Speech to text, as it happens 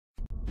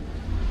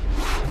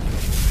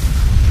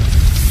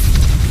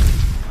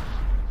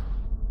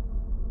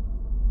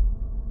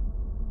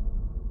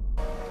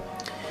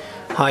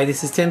Hi,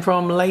 this is Tim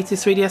from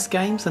Latest 3DS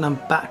Games, and I'm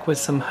back with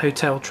some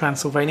Hotel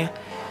Transylvania.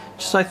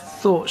 Just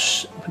thought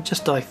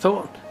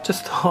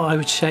I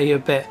would show you a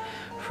bit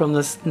from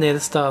near the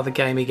start of the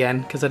game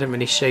again, because I didn't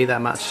really show you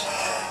that much.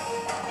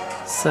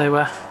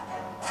 So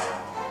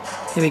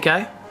here we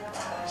go,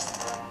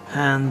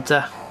 and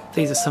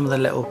these are some of the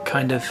little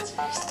kind of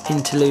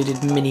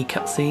interluded mini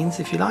cutscenes,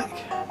 if you like.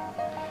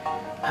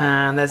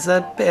 And there's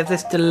a bit of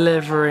this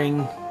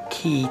delivering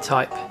key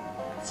type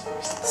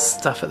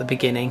stuff at the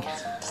beginning.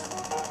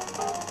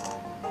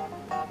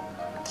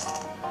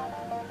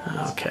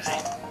 Okay.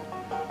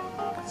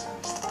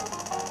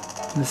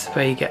 And this is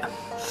where you get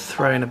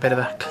thrown a bit of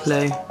a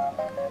clue,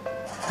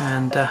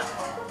 and gotta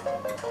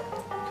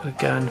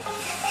go and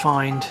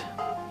find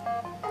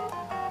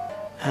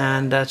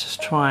and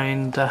just try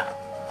and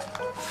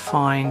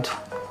find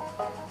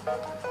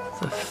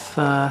the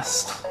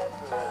first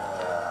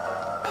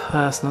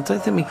person. I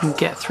don't think we can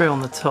get through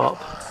on the top,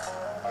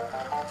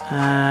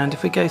 and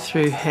if we go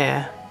through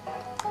here,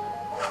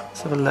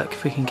 let's have a look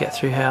if we can get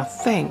through here. I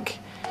think,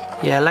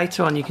 yeah,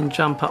 later on you can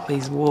jump up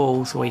these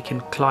walls, or you can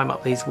climb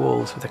up these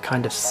walls with a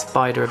kind of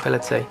spider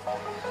ability,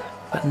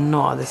 but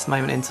not at this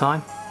moment in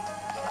time.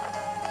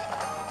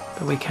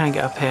 But we can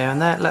get up here,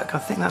 and there, look, I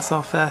think that's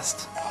our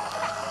first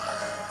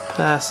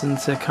person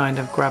to kind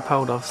of grab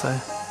hold of, so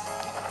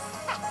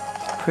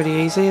pretty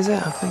easy, is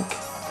it? I think.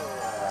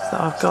 Is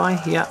that our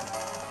guy? Yep.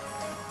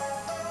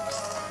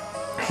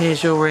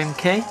 Here's your room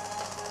key.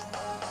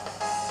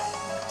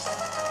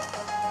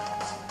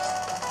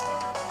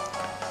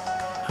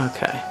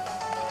 Okay.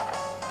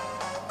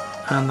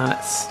 And then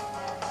it's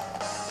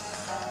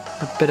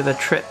a bit of a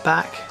trip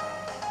back.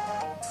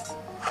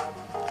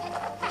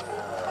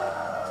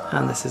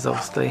 And this is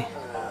obviously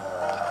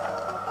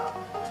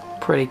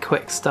pretty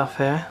quick stuff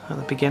here at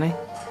the beginning.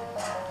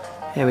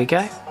 Here we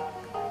go.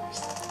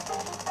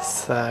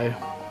 So,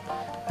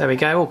 there we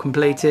go, all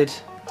completed.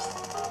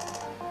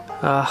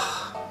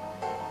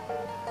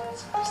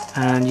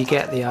 And you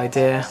get the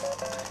idea.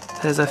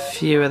 There's a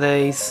few of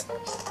these.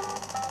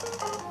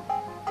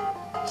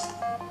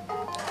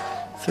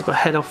 So we've got to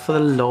head off for the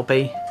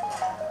lobby.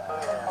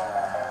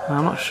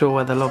 I'm not sure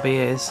where the lobby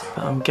is,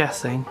 but I'm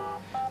guessing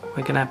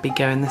we're going to be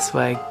going this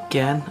way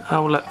again.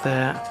 Oh, look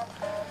there.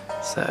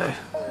 So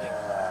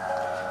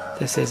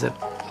this is a,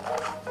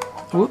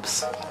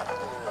 whoops,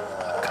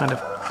 kind of,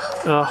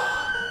 oh,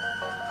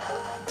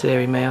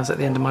 dearie me, I was at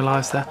the end of my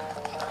lives there.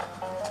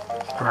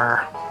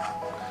 Rawr.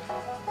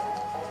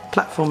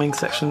 Platforming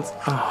sections,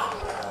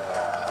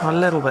 oh, a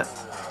little bit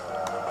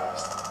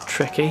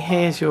tricky.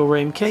 Here's your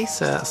room key,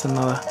 so that's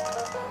another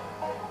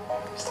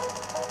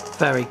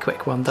very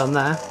quick one done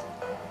there.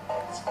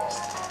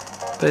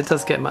 But it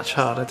does get much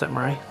harder, don't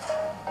worry.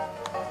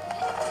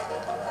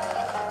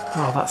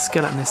 Oh, that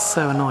skeleton is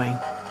so annoying.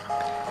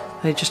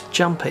 They just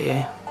jump at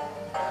you.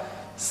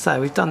 So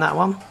we've done that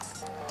one.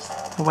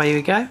 Away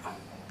we go.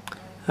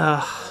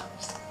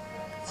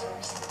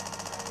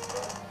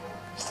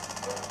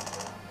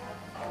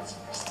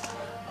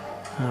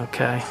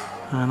 Okay,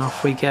 and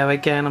off we go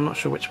again. I'm not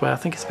sure which way. I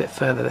think it's a bit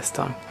further this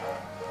time.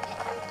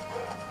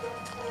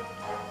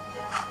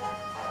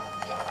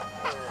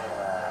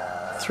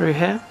 Through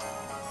here.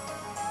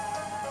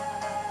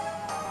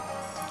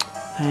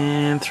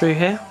 And through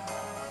here.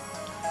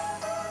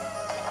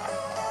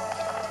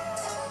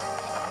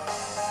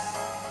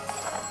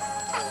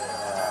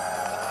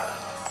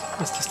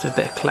 Let's just do a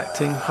bit of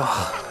collecting.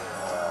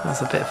 Oh,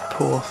 that's a bit of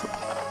poor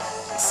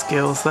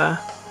skills there.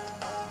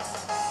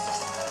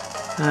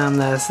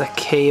 And there's the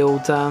key all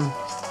done.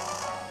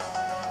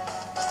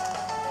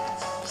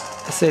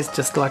 This is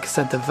just, like I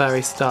said, the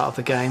very start of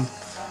the game.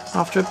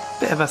 After a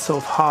bit of a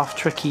sort of half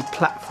tricky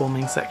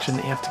platforming section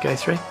that you have to go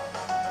through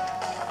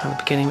at the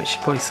beginning, which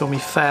you probably saw me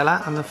fail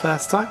at the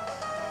first time.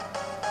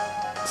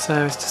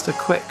 So it's just a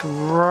quick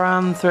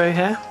run through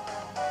here.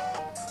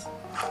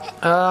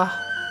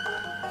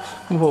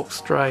 Walk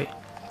straight.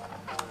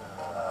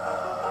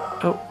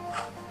 Oh,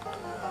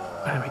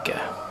 there we go.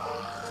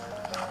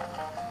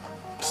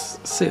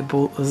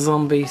 Suitable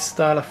zombie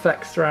style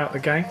effects throughout the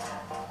game.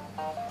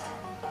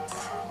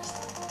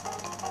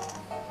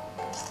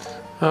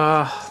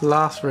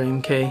 Last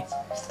room key.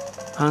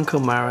 Uncle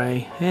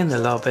Murray in the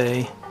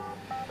lobby.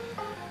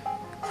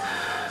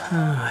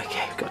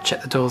 Okay, we've got to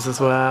check the doors as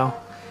well.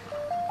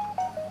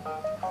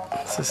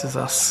 So this is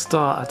our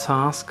starter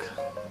task.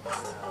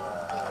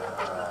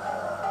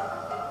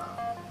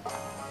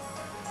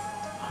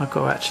 I've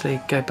got to actually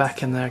go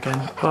back in there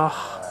again.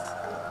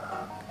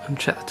 And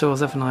check the doors,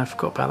 haven't I? I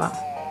forgot about that.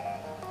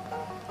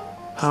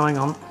 Oh, hang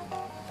on.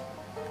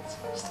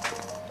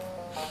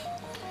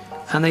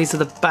 And these are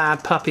the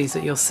bad puppies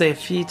that you'll see a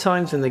few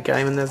times in the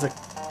game, and there's a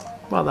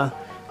rather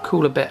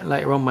cooler bit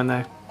later on when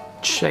they're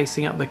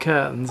chasing up the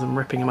curtains and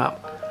ripping them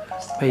up,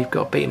 where you've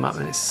got to beat them up,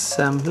 and it's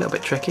a little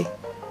bit tricky.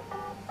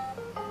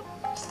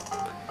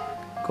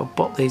 Got to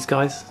bot these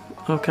guys.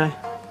 Okay.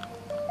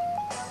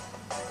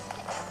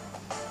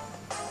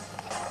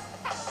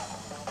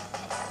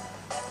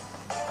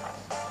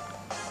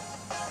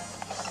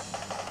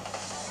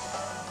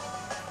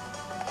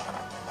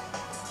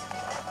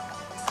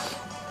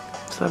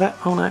 that it?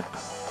 Oh no.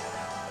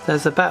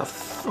 There's about,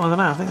 I don't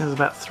know, I think there's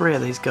about 3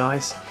 of these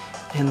guys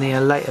in the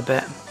later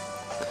bit.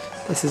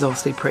 This is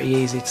obviously pretty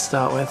easy to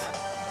start with.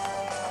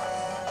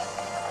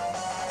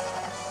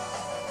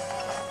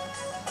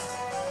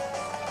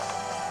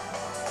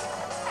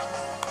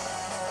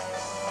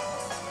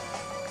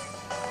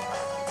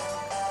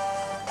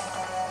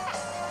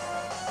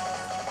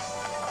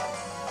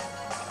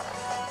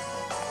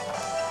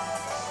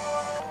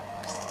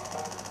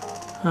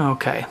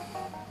 Okay.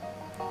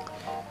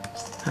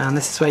 And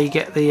this is where you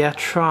get the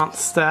trance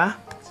star.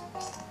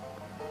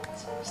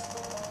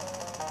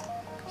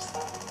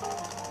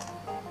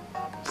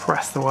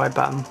 Press the Y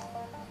button.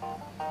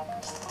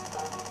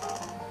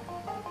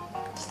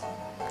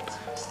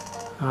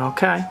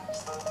 Okay.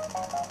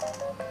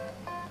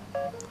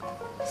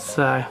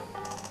 So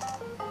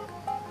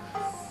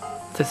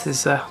this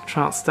is a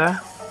trance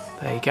star.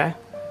 There you go.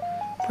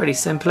 Pretty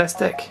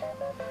simplistic.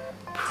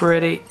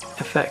 Pretty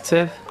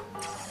effective.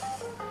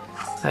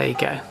 There you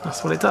go.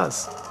 That's what it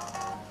does.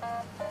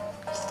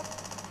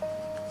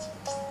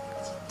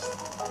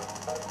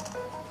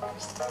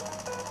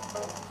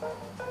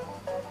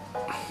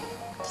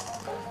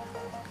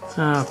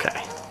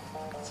 Okay,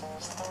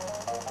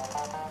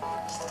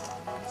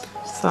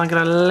 so I'm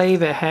going to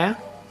leave it here,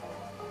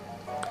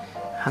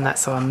 and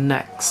that's our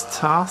next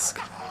task.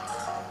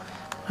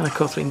 And of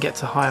course we can get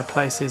to higher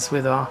places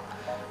with our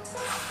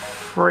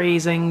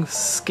freezing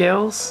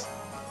skills.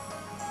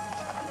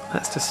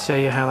 Let's just show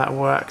you how that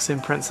works in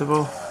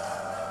principle.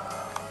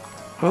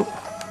 Oh,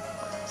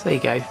 so there you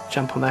go,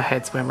 jump on their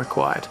heads when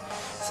required.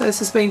 So this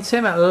has been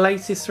Tim at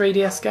Latest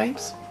 3DS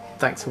Games.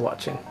 Thanks for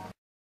watching.